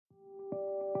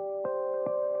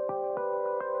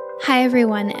Hi,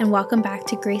 everyone, and welcome back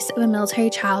to Grace of a Military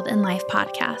Child and Life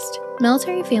podcast.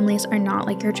 Military families are not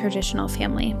like your traditional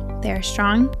family. They are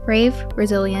strong, brave,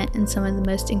 resilient, and some of the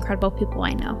most incredible people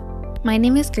I know. My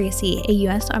name is Gracie, a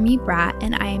U.S. Army brat,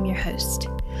 and I am your host.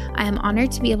 I am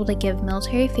honored to be able to give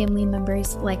military family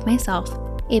members like myself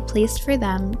a place for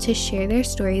them to share their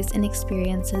stories and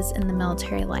experiences in the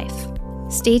military life.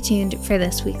 Stay tuned for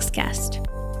this week's guest.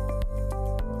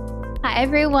 Hi,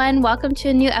 everyone. Welcome to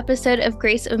a new episode of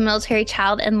Grace of Military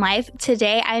Child and Life.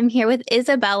 Today, I'm here with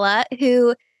Isabella,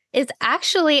 who is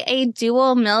actually a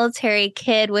dual military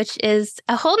kid, which is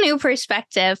a whole new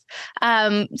perspective.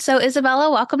 So,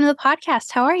 Isabella, welcome to the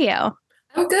podcast. How are you?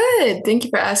 I'm good. Thank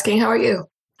you for asking. How are you?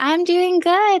 I'm doing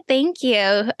good. Thank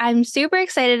you. I'm super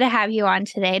excited to have you on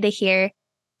today to hear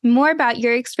more about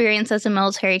your experience as a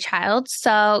military child.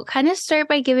 So, kind of start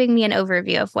by giving me an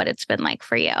overview of what it's been like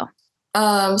for you.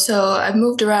 So I've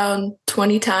moved around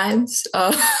 20 times.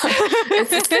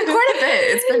 It's been quite a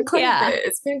bit.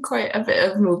 It's been quite a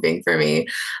bit of moving for me.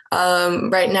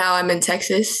 Right now I'm in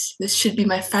Texas. This should be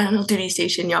my final duty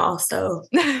station, y'all. So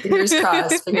fingers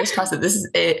crossed that this is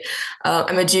it.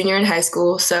 I'm a junior in high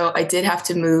school, so I did have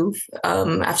to move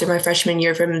after my freshman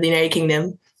year from the United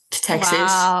Kingdom to Texas.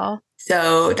 Wow.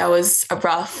 So that was a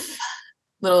rough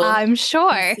little. I'm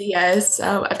sure. Yes,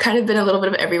 I've kind of been a little bit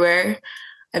of everywhere.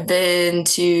 I've been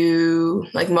to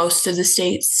like most of the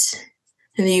states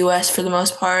in the U.S. for the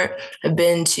most part. I've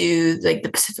been to like the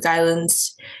Pacific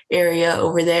Islands area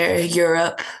over there,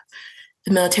 Europe.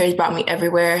 The military's brought me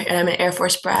everywhere, and I'm an Air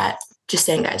Force brat. Just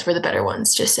saying, guys, we're the better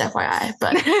ones, just FYI.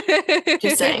 But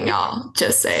just saying, y'all,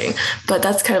 just saying. But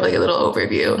that's kind of like a little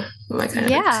overview of my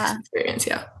kind of experience,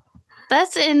 yeah.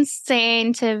 That's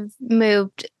insane to have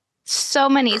moved so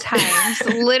many times,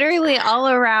 literally all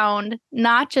around,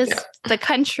 not just the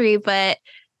country, but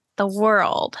the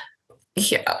world.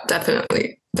 Yeah,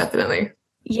 definitely.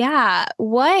 Yeah.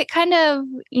 What kind of,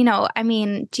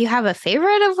 do you have a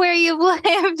favorite of where you've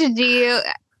lived? Do you?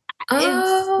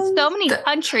 It's so many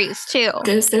countries too.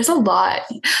 There's a lot.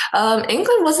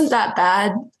 England wasn't that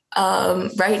bad.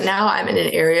 Right now I'm in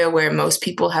an area where most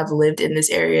people have lived in this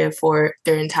area for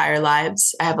their entire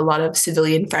lives. I have a lot of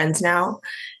civilian friends now.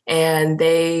 And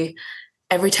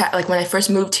every time, like when I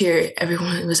first moved here,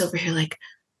 everyone was over here like,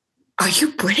 are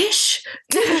you British?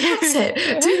 Do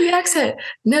the accent.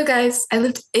 No, guys, I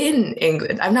lived in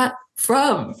England. I'm not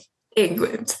from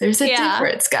England. There's a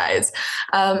difference, guys.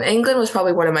 England was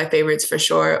probably one of my favorites for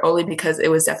sure, only because it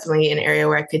was definitely an area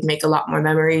where I could make a lot more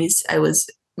memories. I was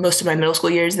most of my middle school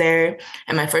years there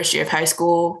and my first year of high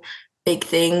school, big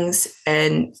things.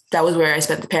 And that was where I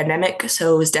spent the pandemic.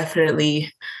 So it was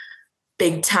definitely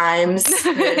big times.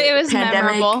 It was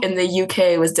pandemic memorable. In the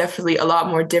UK was definitely a lot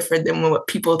more different than what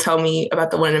people tell me about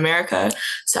the one in America.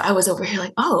 So I was over here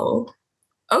like, oh,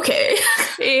 okay.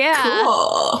 Yeah.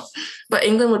 Cool. But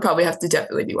England would probably have to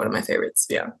definitely be one of my favorites.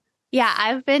 Yeah. Yeah,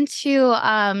 I've been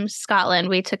to Scotland.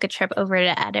 We took a trip over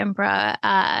to Edinburgh,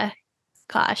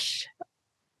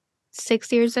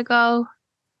 6 years ago.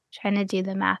 Trying to do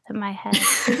the math in my head.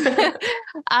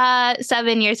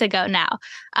 7 years ago now.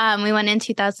 We went in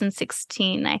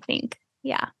 2016, I think.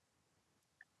 Yeah.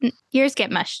 Years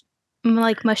get mushed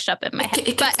up in my head.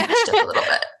 It gets mushed up a little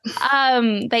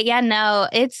bit. But yeah, no,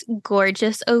 it's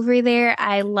gorgeous over there.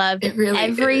 I loved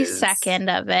every second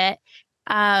of it.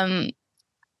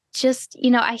 Just,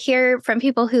 I hear from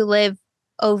people who live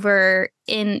over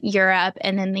in Europe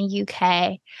and in the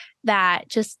UK that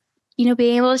just,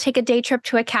 being able to take a day trip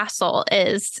to a castle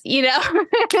is, that's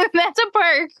a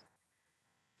perk.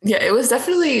 Yeah, it was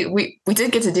definitely, we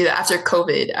did get to do that after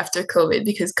COVID,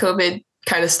 because COVID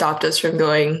kind of stopped us from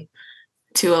going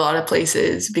to a lot of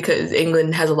places because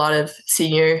England has a lot of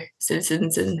senior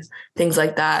citizens and things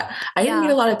like that. I didn't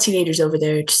meet a lot of teenagers over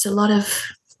there, just a lot of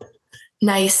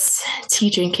nice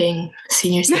tea drinking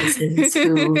senior citizens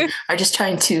who are just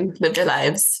trying to live their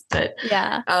lives. But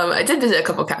I did visit a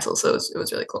couple castles, so it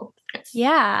was really cool.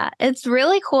 Yeah, it's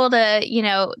really cool to,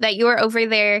 that you were over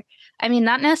there. I mean,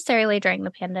 not necessarily during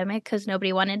the pandemic because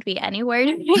nobody wanted to be anywhere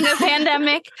during the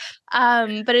pandemic.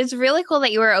 But it's really cool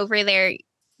that you were over there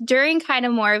during kind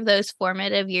of more of those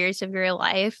formative years of your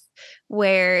life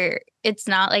where it's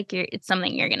not like it's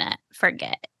something you're going to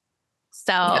forget.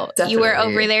 So you were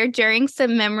over there during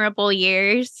some memorable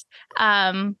years.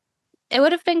 It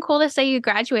would have been cool to say you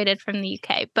graduated from the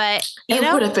UK, but it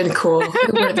would have been cool.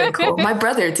 My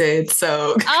brother did,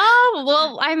 so. Oh,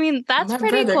 well, I mean, that's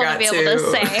pretty cool to be able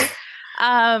to say.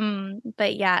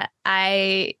 But yeah,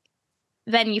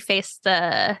 then you face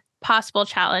the possible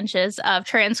challenges of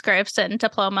transcripts and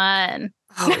diploma and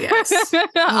oh yes,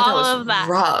 all of that.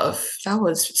 Rough. That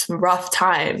was some rough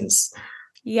times.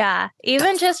 Yeah.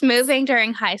 Even just moving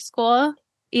during high school,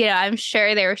 I'm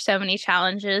sure there were so many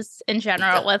challenges in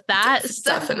general with that.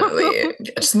 So. Definitely.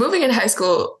 Just moving in high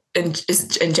school in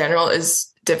general is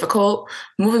difficult.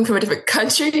 Moving from a different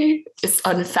country is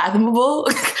unfathomable.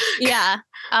 Yeah.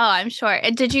 Oh, I'm sure.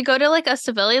 And did you go to like a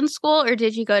civilian school or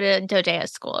did you go to Dodea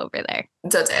school over there?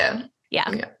 Dodea. Yeah.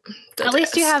 Dodea, at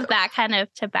least you have that kind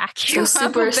of to back you so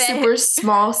up a bit. super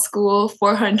small school,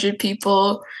 400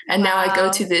 people. And now I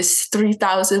go to this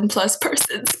 3,000 plus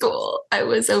person school. I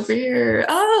was over here.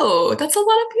 Oh, that's a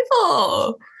lot of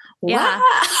people. Yeah.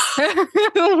 Wow.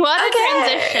 What a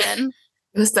transition.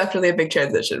 It was definitely a big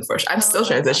transition for sure. I'm still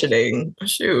transitioning.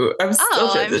 Shoot, I'm still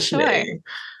transitioning. Sure.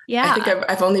 Yeah. I think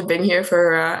I've only been here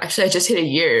for, actually, I just hit a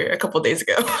year a couple of days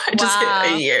ago. I just hit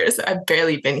a year, so I've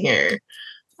barely been here.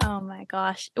 Oh my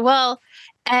gosh. Well,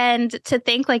 and to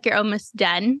think like you're almost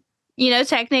done,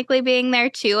 technically being there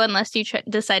too, unless you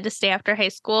decide to stay after high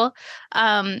school,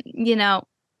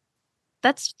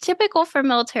 that's typical for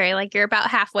military. Like you're about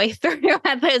halfway through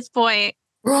at this point.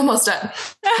 We're almost done.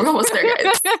 We're almost there,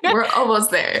 guys. We're almost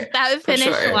there. That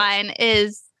finish line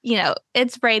is,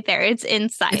 it's right there. It's in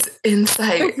sight. It's in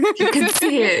sight. You can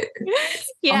see it.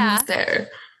 Yeah. Almost there.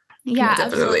 Yeah,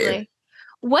 definitely. Absolutely.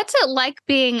 What's it like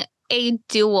being a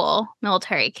dual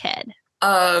military kid?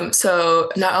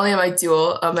 So not only am I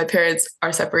dual, my parents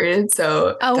are separated.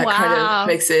 So that kind of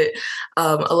makes it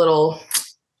a little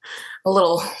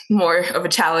more of a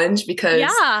challenge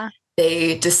because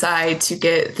they decide to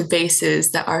get the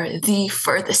bases that are the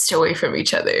furthest away from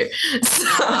each other.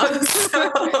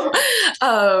 So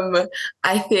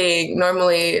I think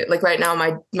normally, like right now,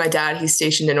 my dad, he's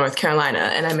stationed in North Carolina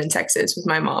and I'm in Texas with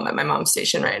my mom at my mom's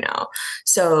station right now.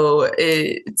 So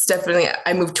it's definitely,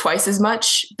 I move twice as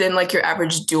much than like your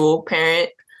average dual parent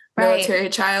military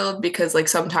child, because like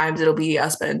sometimes it'll be I'll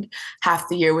spend half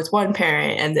the year with one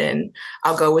parent and then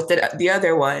I'll go with the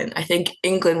other one. I think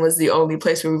England was the only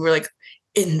place where we were like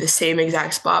in the same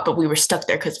exact spot, but we were stuck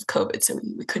there because of COVID, so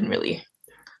we couldn't really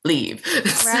leave.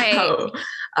 Right. So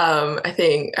I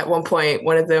think at one point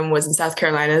one of them was in South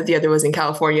Carolina, the other was in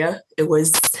California. It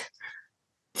was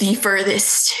the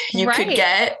furthest you could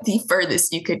get,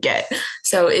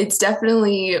 So it's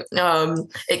definitely,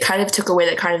 it kind of took away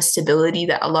that kind of stability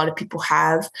that a lot of people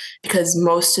have, because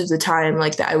most of the time,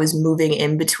 like that I was moving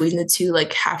in between the two,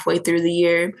 like halfway through the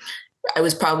year, I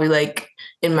was probably like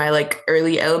in my like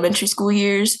early elementary school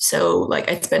years. So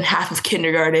like I'd spend half of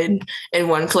kindergarten in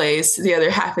one place, the other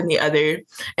half in the other.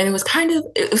 And it was kind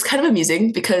of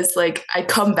amusing because like I'd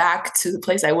come back to the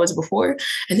place I was before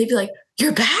and they'd be like,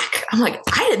 "You're back?" I'm like,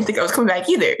 I didn't think I was coming back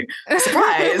either.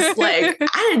 Surprise. Like,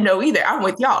 I didn't know either. I'm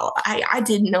with y'all. I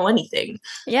didn't know anything.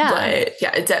 Yeah. But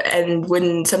yeah, and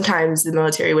when sometimes the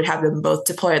military would have them both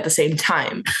deploy at the same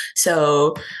time.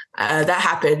 So that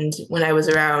happened when I was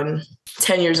around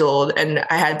 10 years old, and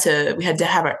we had to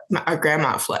have our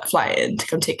grandma fly in to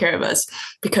come take care of us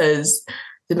because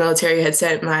the military had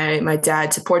sent my dad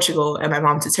to Portugal and my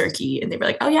mom to Turkey, and they were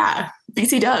like, "Oh yeah,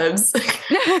 BC Dubs,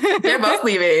 they're both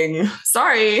leaving.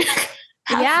 Sorry,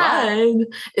 have fun."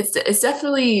 It's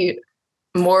definitely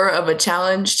more of a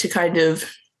challenge to kind of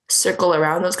circle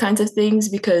around those kinds of things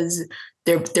because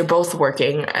they're both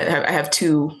working. I have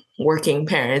two working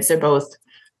parents. They're both,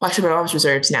 well, actually my mom's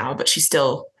reserves now, but she's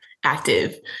still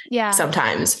active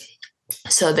sometimes.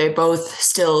 So they're both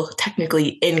still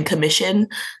technically in commission.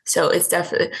 So it's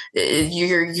definitely,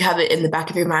 you have it in the back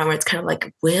of your mind where it's kind of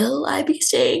like, will I be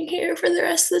staying here for the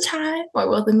rest of the time? Or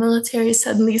will the military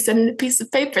suddenly send in a piece of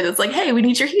paper that's like, "Hey, we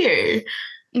need you here.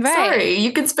 Right. Sorry,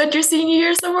 you can spend your senior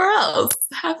year somewhere else.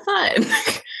 Have fun."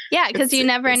 Yeah, because you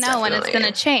never know when it's going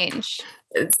to change.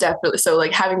 It's definitely, so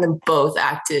like having them both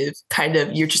active, kind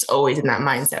of, you're just always in that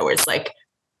mindset where it's like,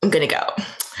 I'm going to go.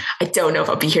 I don't know if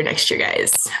I'll be here next year,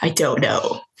 guys. I don't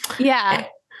know. Yeah.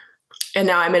 And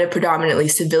now I'm in a predominantly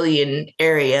civilian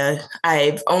area.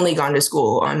 I've only gone to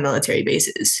school on military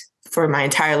bases for my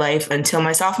entire life until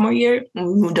my sophomore year when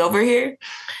we moved over here.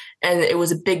 And it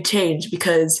was a big change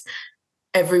because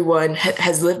everyone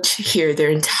has lived here their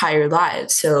entire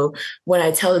lives. So when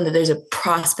I tell them that there's a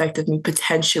prospect of me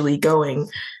potentially going,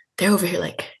 they're over here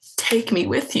like, "Take me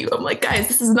with you." I'm like, "Guys,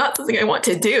 this is not something I want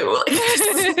to do.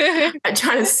 Like, I'm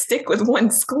trying to stick with one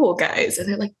school, guys." And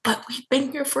they're like, "But we've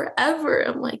been here forever."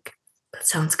 I'm like, "That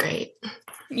sounds great.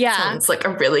 Yeah. Sounds like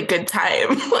a really good time.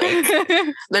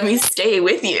 Like, let me stay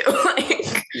with you."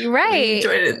 Like, right.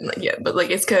 Enjoy it. Like, yeah, but like,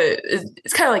 it's kind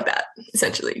of like that,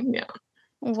 essentially. Yeah.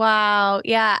 Wow.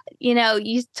 Yeah.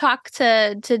 You talk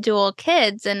to dual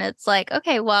kids and it's like,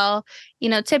 okay, well,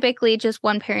 typically just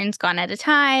one parent's gone at a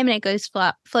time and it goes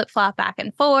flip flop back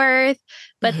and forth.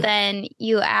 But Mhm. then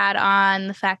you add on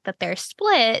the fact that they're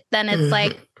split, then it's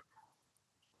like Mhm.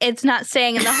 it's not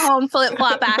staying in the home flip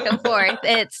flop back and forth.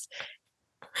 It's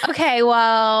okay,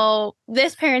 well,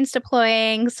 this parent's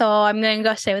deploying, so I'm going to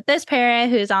go stay with this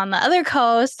parent who's on the other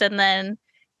coast and then,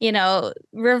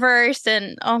 reverse.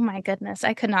 And oh my goodness,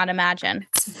 I could not imagine.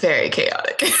 It's very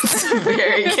chaotic. It's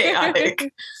very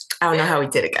chaotic. I don't know how we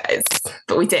did it, guys,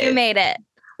 but we did. You made it.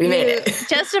 We made it.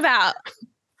 Just about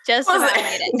made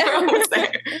it. We're almost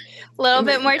there. A little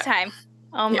bit more time.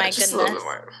 Oh my goodness. Just a little bit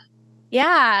more.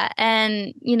 Yeah.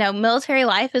 And, military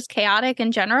life is chaotic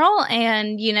in general,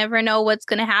 and you never know what's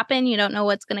going to happen. You don't know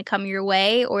what's going to come your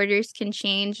way. Orders can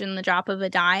change in the drop of a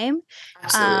dime.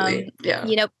 Absolutely.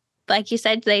 Yeah. Like you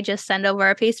said, they just send over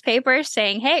a piece of paper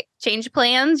saying, hey, change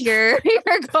plans. You're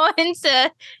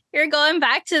you're going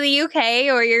back to the UK,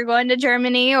 or you're going to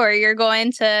Germany, or you're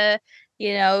going to,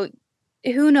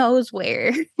 who knows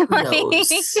where. Who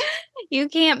knows? You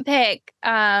can't pick.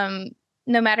 No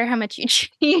matter how much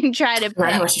you try to pick. No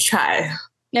matter how much you try.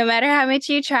 No matter how much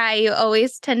you try, you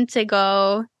always tend to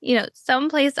go,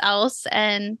 someplace else.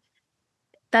 And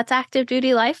that's active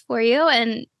duty life for you.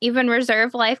 And even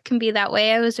reserve life can be that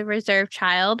way. I was a reserve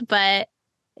child, but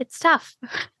it's tough.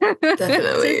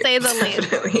 Definitely. To say the least.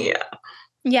 Definitely, yeah.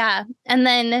 Yeah. And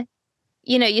then,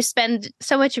 you spend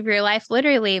so much of your life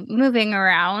literally moving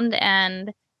around,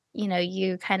 and,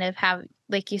 you kind of have,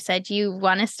 like you said, you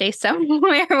want to stay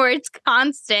somewhere where it's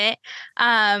constant.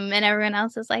 And everyone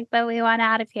else is like, but we want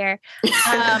out of here.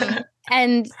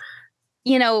 And,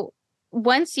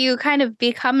 once you kind of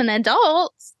become an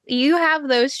adult, you have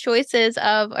those choices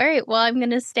of, all right, well, I'm going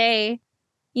to stay,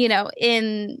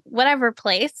 in whatever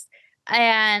place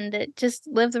and just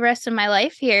live the rest of my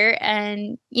life here.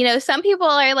 And, some people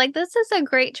are like, this is a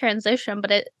great transition,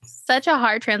 but it's such a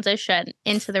hard transition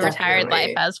into the retired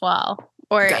life as well,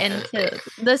 or into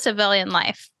the civilian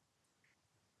life.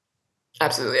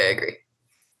 Absolutely, I agree.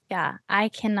 Yeah, I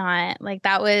cannot. Like,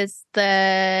 that was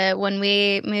when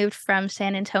we moved from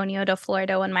San Antonio to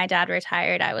Florida when my dad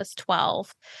retired, I was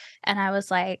 12. And I was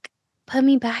like, put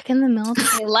me back in the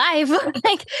military life.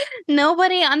 Like,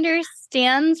 nobody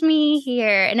understands me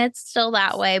here. And it's still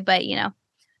that way. But,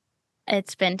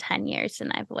 it's been 10 years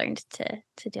and I've learned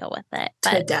to deal with it.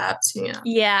 To adapt, yeah.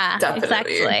 Yeah, definitely.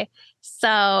 Exactly.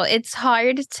 So it's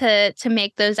hard to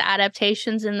make those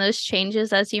adaptations and those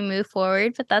changes as you move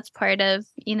forward. But that's part of,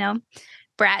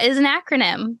 BRAT is an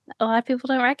acronym. A lot of people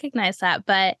don't recognize that.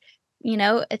 But,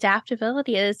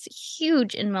 adaptability is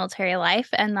huge in military life.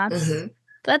 And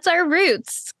that's our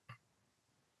roots.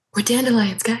 We're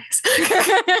dandelions, guys.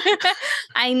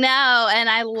 I know. And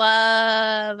I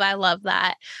love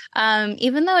that.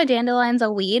 Even though a dandelion's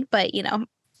a weed, but,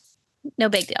 no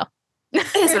big deal. It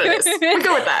is what it is. We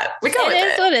go with that.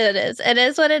 It is what it is. It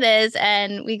is what it is.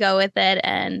 And we go with it.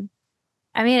 And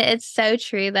I mean, it's so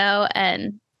true, though.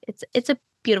 And it's a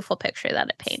beautiful picture that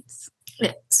it paints.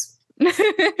 Yes.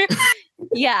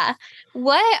 Yeah.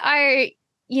 What are,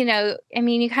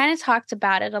 you kind of talked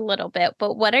about it a little bit,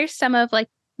 but what are some of like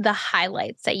the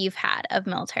highlights that you've had of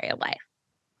military life?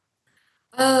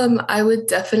 I would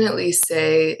definitely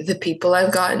say the people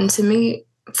I've gotten to meet,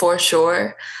 for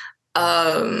sure.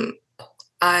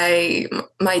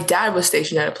 My dad was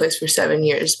stationed at a place for 7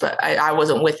 years, but I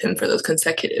wasn't with him for those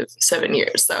consecutive 7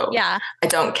 years. So yeah, I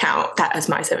don't count that as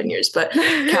my 7 years. But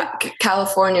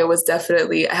California was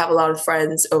definitely, I have a lot of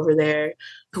friends over there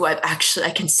who I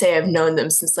can say I've known them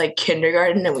since like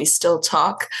kindergarten, and we still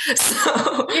talk.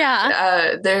 So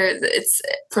yeah,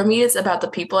 for me, it's about the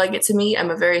people I get to meet.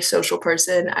 I'm a very social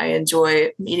person. I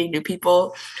enjoy meeting new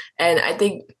people. And I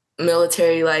think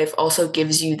military life also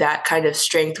gives you that kind of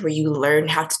strength where you learn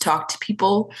how to talk to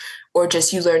people, or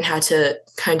just you learn how to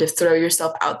kind of throw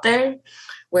yourself out there,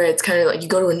 where it's kind of like you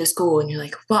go to a new school and you're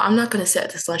like, well, I'm not going to sit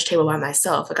at this lunch table by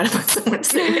myself. I got to find someone to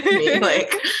sit with me.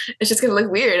 Like, it's just going to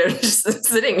look weird. I'm just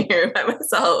sitting here by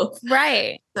myself.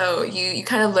 Right. So you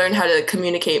kind of learn how to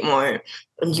communicate more,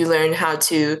 and you learn how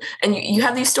to, and you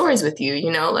have these stories with you,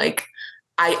 like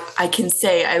I can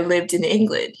say I lived in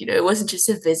England. It wasn't just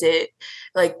a visit.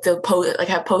 Like I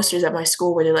have posters at my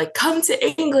school where they're like, "Come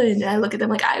to England," and I look at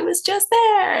them like, "I was just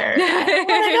there. I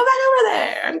want to go back over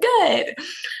there. I'm good."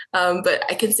 But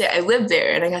I can say I lived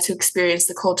there, and I got to experience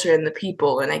the culture and the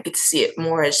people, and I get to see it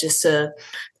more as just a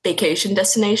vacation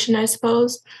destination, I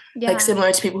suppose. Yeah. Like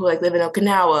similar to people who like live in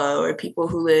Okinawa, or people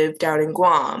who live down in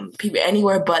Guam, people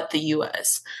anywhere but the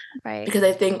U.S. Right. Because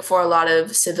I think for a lot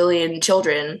of civilian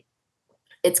children,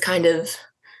 it's kind of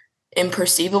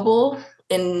imperceivable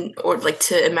or like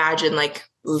to imagine like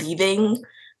leaving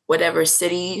whatever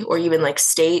city or even like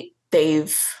state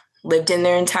they've lived in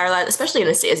their entire life, especially in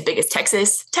a state as big as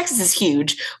Texas. Texas is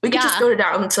huge. We could just go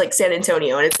down to like San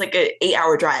Antonio and it's like an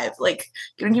 8-hour drive. Like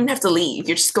you don't even have to leave.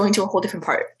 You're just going to a whole different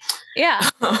part. Yeah.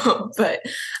 But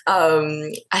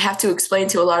I have to explain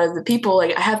to a lot of the people,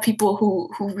 like I have people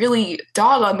who really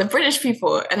dog on the British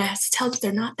people, and I have to tell them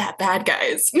they're not that bad,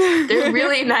 guys. They're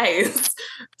really nice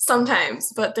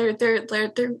sometimes, but they're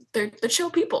chill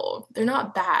people. They're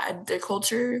not bad. Their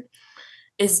culture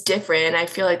is different. I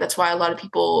feel like that's why a lot of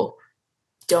people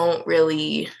don't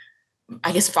really,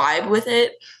 I guess, vibe with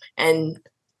it and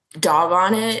dog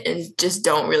on it and just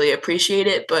don't really appreciate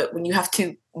it. But when you have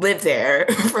to live there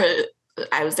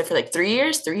I was there for like 3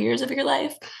 years of your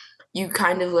life, you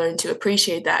kind of learn to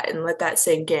appreciate that and let that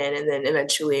sink in, and then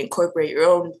eventually incorporate your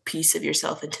own piece of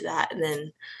yourself into that. And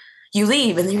then you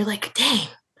leave and then you're like, dang,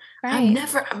 right. I'm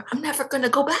never gonna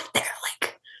go back there.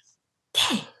 Like,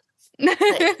 dang.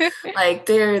 like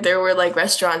there were like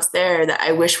restaurants there that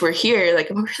I wish were here.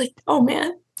 Like I'm really, oh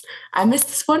man, I miss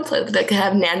this one place that could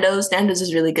have Nando's. Nando's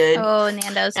is really good. Oh,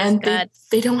 Nando's is good.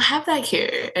 They don't have that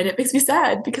here, and it makes me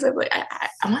sad because I'm like,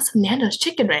 I want some Nando's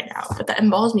chicken right now, but that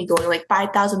involves me going like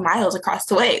 5,000 miles across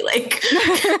the way. Like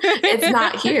it's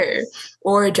not here.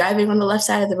 Or driving on the left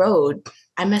side of the road.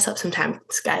 I mess up sometimes,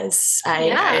 guys.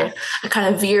 I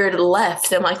kind of veered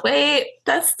left. I'm like, wait,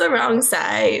 that's the wrong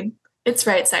side. It's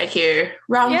right side here,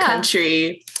 wrong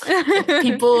country.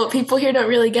 People here don't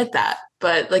really get that,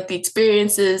 but like the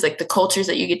experiences, like the cultures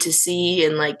that you get to see,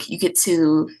 and like you get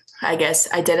to, I guess,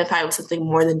 identify with something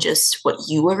more than just what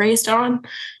you were raised on.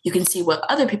 You can see what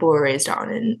other people were raised on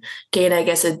and gain, I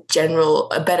guess, a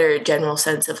better general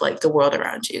sense of like the world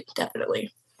around you.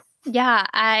 Definitely. Yeah,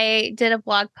 I did a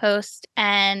blog post,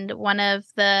 and it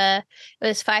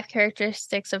was 5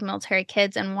 characteristics of military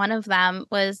kids, and one of them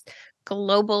was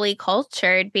globally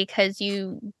cultured, because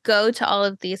you go to all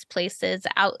of these places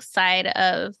outside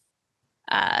of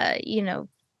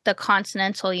the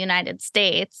continental United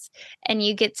States, and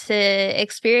you get to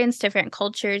experience different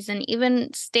cultures. And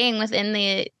even staying within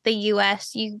the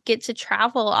US, you get to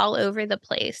travel all over the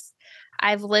place.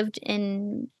 I've lived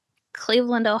in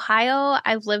Cleveland, Ohio.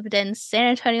 I've lived in San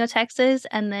Antonio, Texas,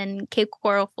 and then Cape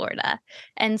Coral, Florida.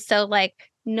 And so like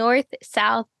north,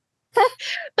 south.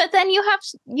 But then you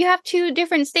have 2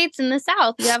 different states in the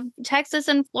South. You have Texas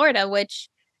and Florida, which,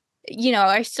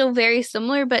 are still very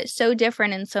similar, but so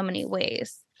different in so many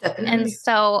ways. Definitely. And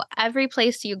so every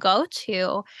place you go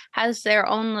to has their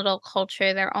own little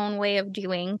culture, their own way of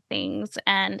doing things.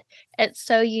 And it's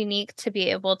so unique to be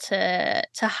able to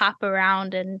hop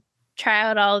around and try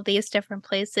out all of these different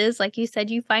places. Like you said,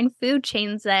 you find food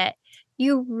chains that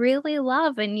you really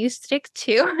love and you stick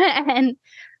to.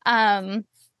 And,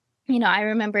 I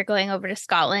remember going over to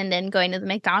Scotland and going to the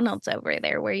McDonald's over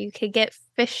there, where you could get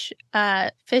fish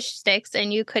sticks,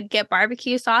 and you could get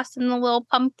barbecue sauce in the little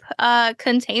pump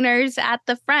containers at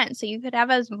the front, so you could have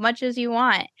as much as you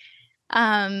want.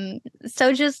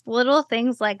 So just little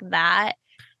things like that,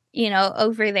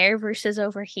 over there versus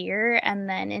over here. And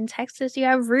then in Texas, you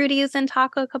have Rudy's and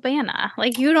Taco Cabana.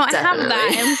 Like you don't have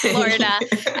that in Florida,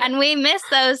 and we miss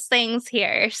those things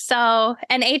here. So,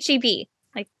 and HEB.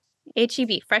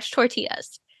 HEB, fresh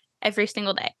tortillas every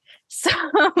single day. So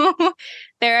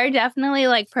there are definitely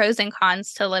like pros and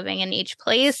cons to living in each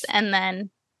place. And then,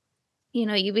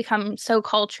 you become so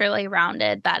culturally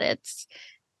rounded that it's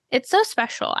so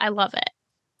special. I love it.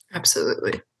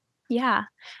 Absolutely. Yeah.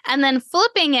 And then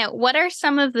flipping it, what are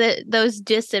some of those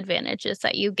disadvantages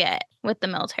that you get with the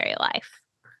military life?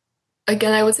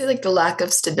 Again, I would say like the lack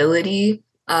of stability.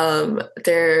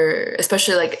 There,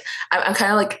 especially like I'm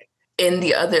kind of like in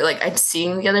the other, like I'm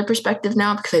seeing the other perspective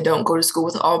now, because I don't go to school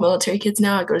with all military kids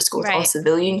now. I go to school with all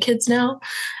civilian kids now.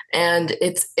 And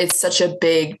it's such a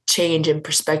big change in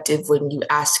perspective when you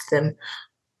ask them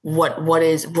what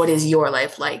is your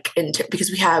life like,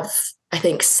 because we have, I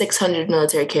think, 600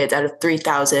 military kids out of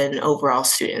 3,000 overall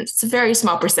students. It's a very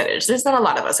small percentage. There's not a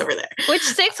lot of us over there. Which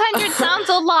 600 sounds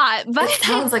a lot, but it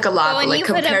sounds like a lot, but like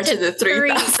compared to the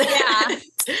 3,000,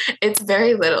 it's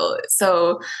very little.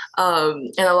 So,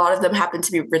 and a lot of them happen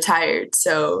to be retired,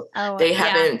 so they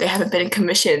haven't been in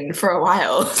commission for a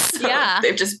while. So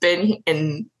they've just been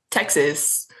in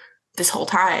Texas this whole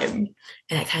time.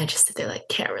 And I kind of just sit there like,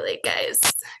 can't relate, guys.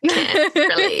 Can't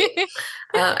relate.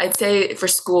 I'd say for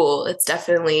school, it's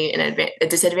definitely a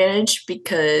disadvantage,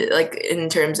 because like in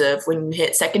terms of when you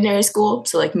hit secondary school,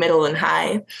 so like middle and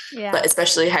high, but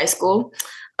especially high school.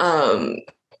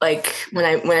 Like when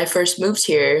I first moved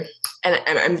here, and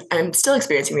I'm still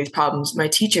experiencing these problems. My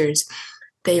teachers,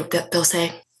 they'll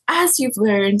say, as you've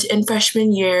learned in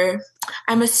freshman year,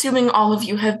 I'm assuming all of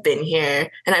you have been here,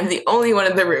 and I'm the only one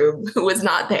in the room who was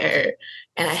not there.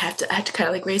 And I have to kind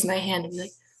of like raise my hand and be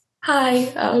like,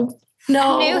 hi,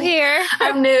 no. I'm new here.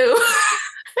 I'm new.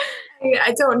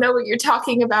 I don't know what you're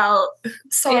talking about.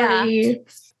 Sorry. Yeah.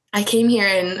 I came here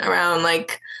in around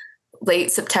like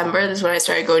late September. This is when I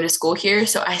started going to school here.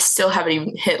 So I still haven't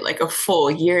even hit like a full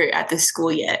year at this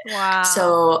school yet. Wow.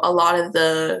 So a lot of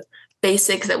the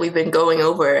basics that we've been going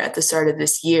over at the start of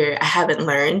this year, I haven't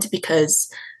learned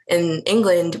because in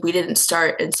England, we didn't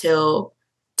start until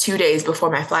 2 days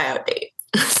before my flyout date.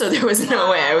 So there was no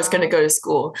way I was going to go to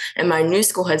school, and my new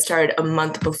school had started a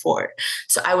month before.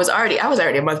 So I was already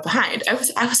a month behind. I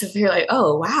was over here like,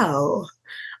 oh, wow.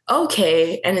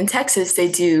 Okay. And in Texas, they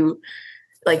do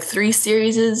like 3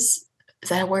 series. Is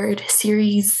that a word?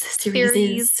 Series.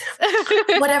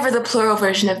 Whatever the plural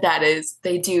version of that is.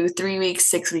 They do 3 weeks,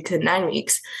 6 weeks, and 9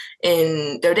 weeks.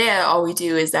 In Dodea, all we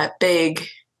do is that big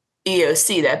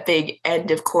EOC, that big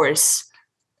end of course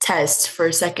test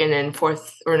for first and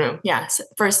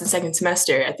second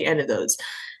semester at the end of those.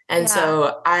 And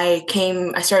so I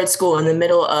started school in the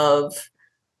middle of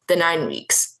the 9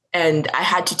 weeks, and I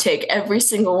had to take every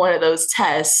single one of those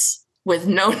tests with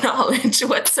no knowledge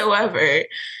whatsoever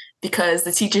because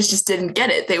the teachers just didn't get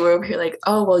it. They were over here like,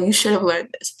 oh, well, you should have learned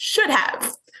this. Should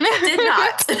have. Did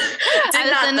not.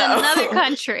 Another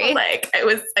country. Like I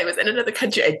was in another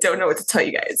country. I don't know what to tell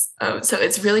you guys. So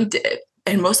it's really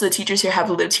and most of the teachers here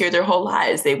have lived here their whole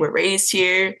lives. They were raised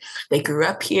here. They grew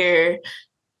up here.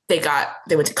 They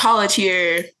went to college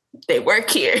here. They work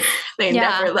here. They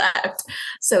never left.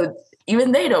 So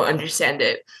even they don't understand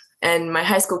it. And my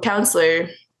high school counselor,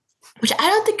 which I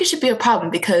don't think it should be a problem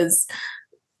because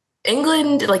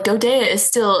England, like Dodea, is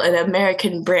still an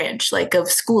American branch, like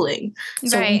of schooling.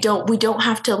 So we don't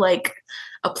have to like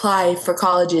apply for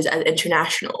colleges as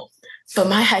international. But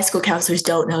my high school counselors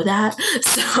don't know that.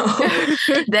 So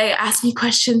they ask me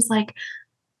questions like,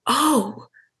 oh,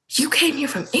 you came here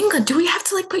from England. Do we have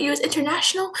to like put you as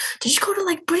international? Did you go to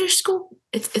like British school?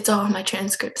 It's all on my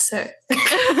transcript, sir.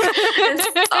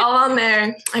 It's all on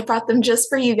there. I brought them just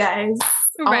for you guys.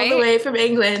 All the way from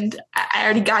England. I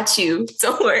already got you.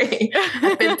 Don't worry.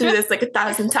 I've been through this like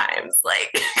 1,000 times.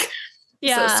 Like,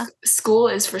 so school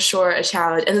is for sure a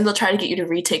challenge. And then they'll try to get you to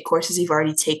retake courses you've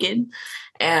already taken.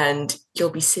 And you'll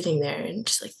be sitting there and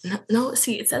just like, no,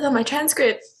 see, it says on my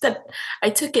transcript that I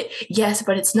took it. Yes,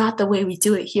 but it's not the way we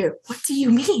do it here. What do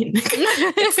you mean?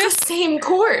 It's the same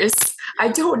course. I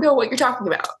don't know what you're talking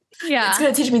about. Yeah. It's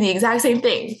going to teach me the exact same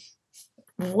thing.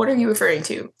 What are you referring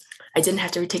to? I didn't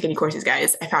have to retake any courses,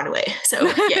 guys. I found a way. So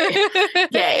yay.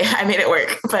 Yay. I made it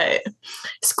work. But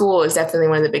school is definitely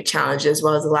one of the big challenges, as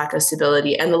well as the lack of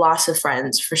stability and the loss of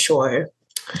friends for sure.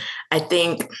 I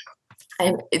think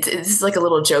it's like a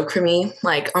little joke for me.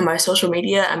 Like on my social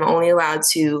media, I'm only allowed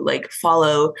to like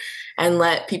follow and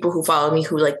let people who follow me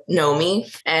who like know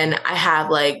me. And I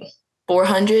have like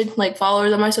 400 like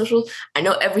followers on my socials. I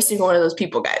know every single one of those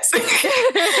people, guys.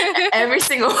 Every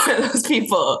single one of those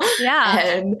people. Yeah.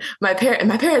 And my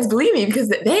parents believe me because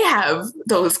they have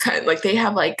those they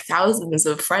have like thousands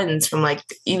of friends from like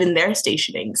even their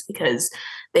stationings because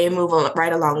they move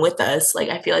right along with us. Like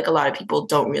I feel like a lot of people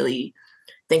don't really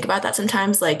think about that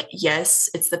sometimes. Like, yes,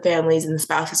 it's the families and the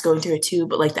spouses going through it too,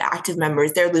 but like the active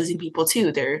members, they're losing people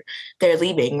too. They're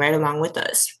leaving right along with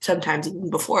us, sometimes even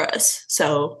before us.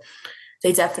 So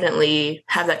they definitely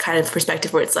have that kind of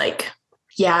perspective where it's like,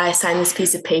 yeah, I signed this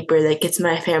piece of paper that gets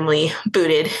my family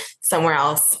booted somewhere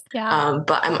else. Yeah.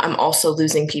 But I'm also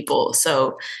losing people.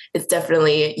 So it's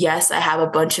definitely, yes, I have a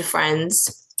bunch of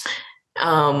friends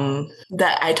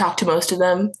that I talk to most of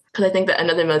them. Because I think that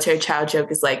another military child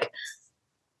joke is like,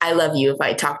 I love you if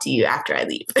I talk to you after I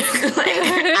leave. Like,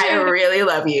 I really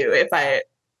love you if I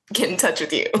get in touch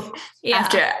with you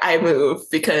after I move,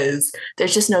 because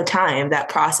there's just no time, that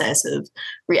process of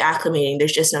reacclimating,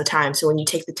 there's just no time. So when you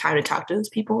take the time to talk to those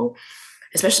people,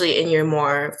 especially in your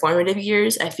more formative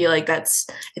years, I feel like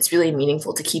it's really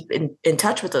meaningful to keep in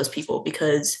touch with those people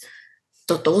because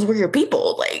those were your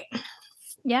people. Like,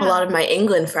 a lot of my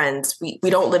England friends, we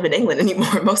don't live in England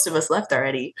anymore. Most of us left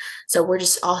already. So we're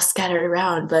just all scattered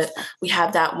around. But we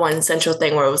have that one central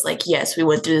thing where it was like, yes, we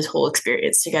went through this whole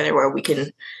experience together where we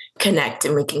can connect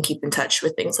and we can keep in touch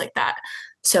with things like that.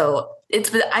 So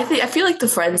I feel like the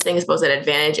friends thing is both an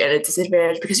advantage and a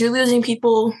disadvantage because you're losing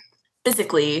people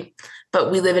physically,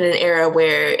 but we live in an era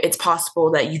where it's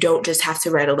possible that you don't just have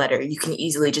to write a letter. You can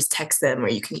easily just text them, or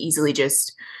you can easily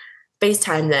just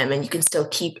FaceTime them, and you can still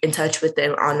keep in touch with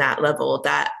them on that level.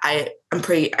 That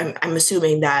I'm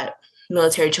assuming that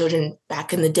military children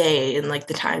back in the day and like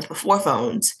the times before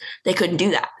phones, they couldn't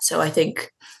do that. So I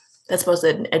think that's both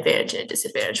an advantage and a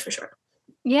disadvantage for sure.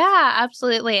 Yeah,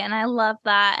 absolutely. And I love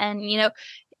that. And,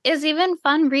 it's even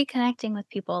fun reconnecting with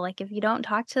people. Like if you don't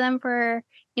talk to them for,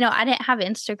 I didn't have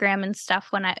Instagram and stuff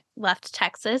when I left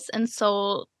Texas. And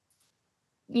so,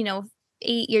 8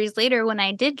 years later, when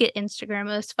I did get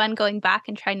Instagram, it was fun going back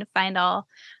and trying to find all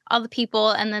the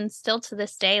people. And then still to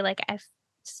this day, like I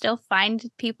still find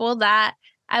people that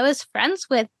I was friends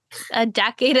with a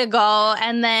decade ago.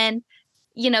 And then,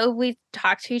 we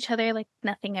talk to each other like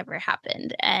nothing ever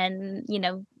happened. And,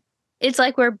 it's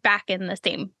like we're back in the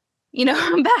same,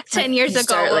 back 10 years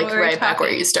ago. Like right back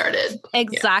where you started.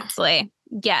 Exactly. Yeah.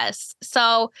 Yes.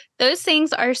 So those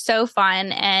things are so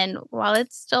fun. And while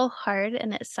it's still hard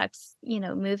and it sucks,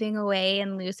 moving away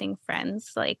and losing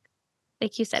friends, like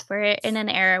you said, we're in an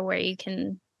era where you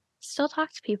can still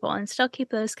talk to people and still keep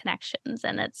those connections.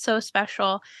 And it's so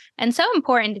special and so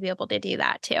important to be able to do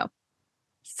that too.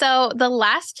 So the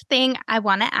last thing I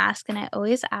want to ask, and I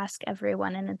always ask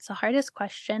everyone, and it's the hardest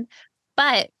question,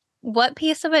 but what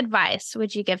piece of advice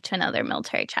would you give to another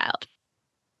military child?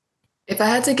 If I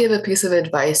had to give a piece of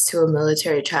advice to a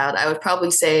military child, I would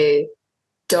probably say,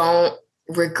 don't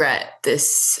regret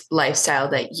this lifestyle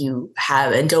that you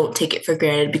have and don't take it for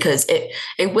granted, because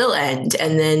it will end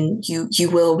and then you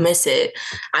will miss it.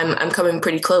 I'm coming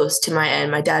pretty close to my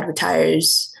end. My dad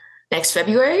retires next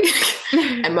February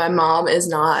and my mom is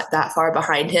not that far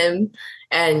behind him.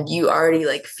 And you already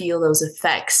like feel those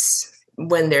effects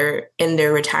when they're in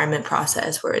their retirement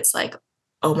process, where it's like,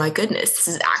 oh my goodness, this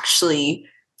is actually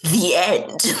the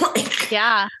end.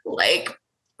 Like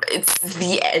it's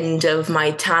the end of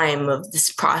my time of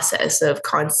this process of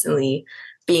constantly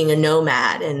being a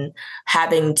nomad and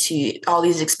having to all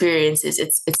these experiences.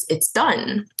 It's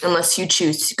done unless you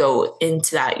choose to go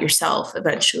into that yourself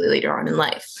eventually later on in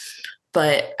life.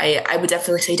 But I would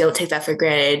definitely say don't take that for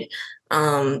granted.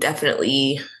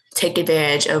 Definitely take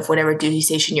advantage of whatever duty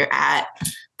station you're at.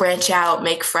 Branch out,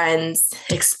 make friends,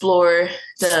 explore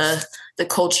the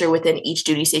culture within each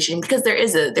duty station, because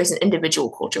there's an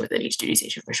individual culture within each duty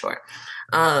station for sure.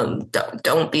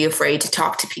 Don't be afraid to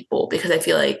talk to people, because I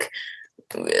feel like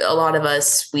a lot of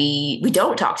us we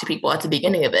don't talk to people at the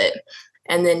beginning of it,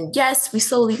 and then yes, we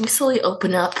slowly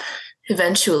open up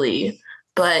eventually.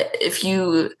 But if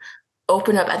you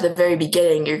open up at the very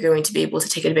beginning, you're going to be able to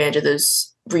take advantage of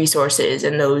those resources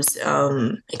and those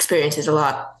experiences a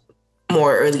lot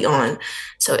more early on.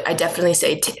 So I definitely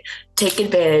say take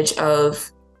advantage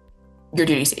of your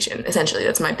duty station. Essentially,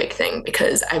 that's my big thing,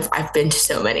 because I've been to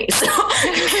so many. So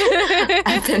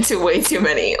I've been to way too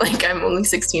many. Like I'm only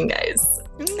 16, guys.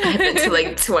 I've been to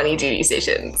like 20 duty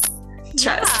stations.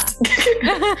 Trust.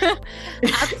 Yeah.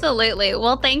 Absolutely.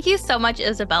 Well, thank you so much,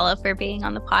 Isabella, for being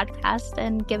on the podcast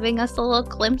and giving us a little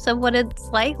glimpse of what it's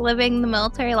like living the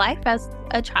military life as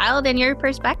a child and your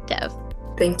perspective.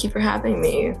 Thank you for having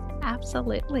me.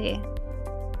 Absolutely.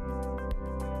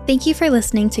 Thank you for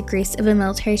listening to Grace of a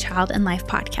Military Child and Life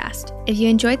podcast. If you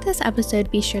enjoyed this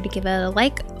episode, be sure to give it a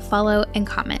like, follow, and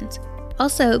comment.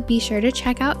 Also, be sure to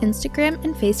check out Instagram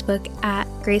and Facebook at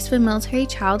Grace of a Military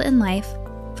Child and Life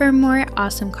for more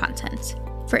awesome content.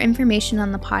 For information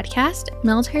on the podcast,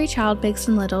 Military Child Bigs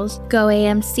and Littles,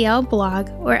 GoAMCL blog,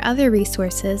 or other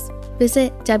resources,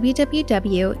 visit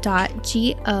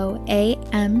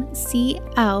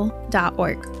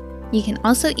www.goamcl.org. You can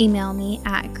also email me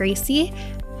at Gracie,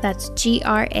 that's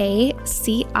GRACIE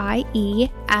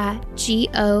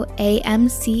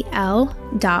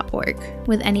 @goamcl.org,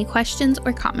 with any questions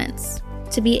or comments.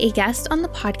 To be a guest on the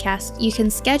podcast, you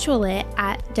can schedule it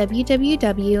at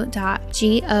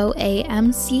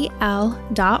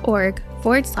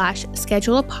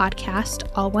www.goamcl.org/schedule a podcast,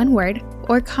 all one word,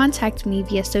 or contact me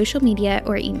via social media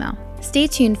or email. Stay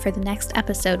tuned for the next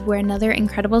episode where another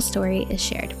incredible story is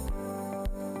shared.